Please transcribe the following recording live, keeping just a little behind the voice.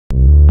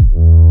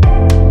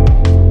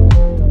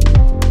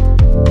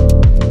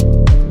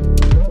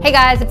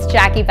Hey guys, it's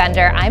Jackie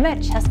Bender. I'm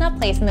at Chestnut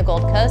Place in the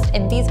Gold Coast,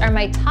 and these are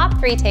my top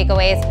 3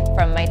 takeaways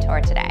from my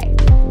tour today.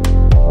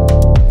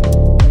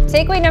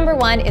 Takeaway number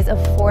 1 is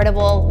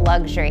affordable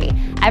luxury.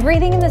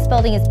 Everything in this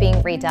building is being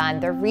redone.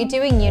 They're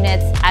redoing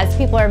units as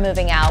people are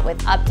moving out with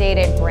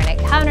updated granite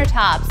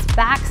countertops,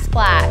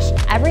 backsplash.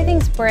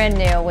 Everything's brand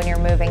new when you're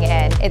moving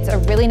in. It's a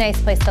really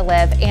nice place to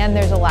live, and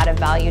there's a lot of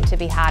value to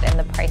be had in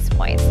the price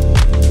points.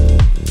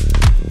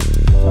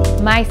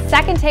 My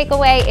second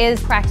takeaway is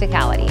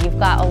practicality. You've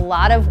got a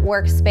lot of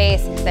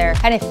workspace. They're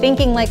kind of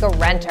thinking like a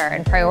renter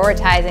and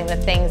prioritizing the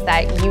things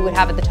that you would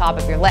have at the top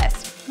of your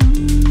list.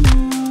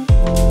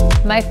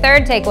 My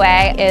third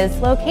takeaway is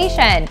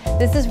location.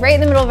 This is right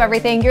in the middle of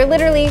everything. You're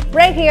literally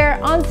right here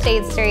on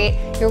State Street.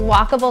 You're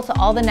walkable to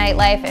all the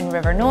nightlife in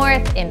River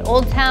North, in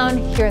Old Town,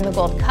 here in the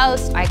Gold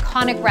Coast,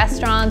 iconic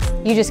restaurants.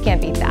 You just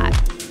can't beat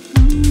that.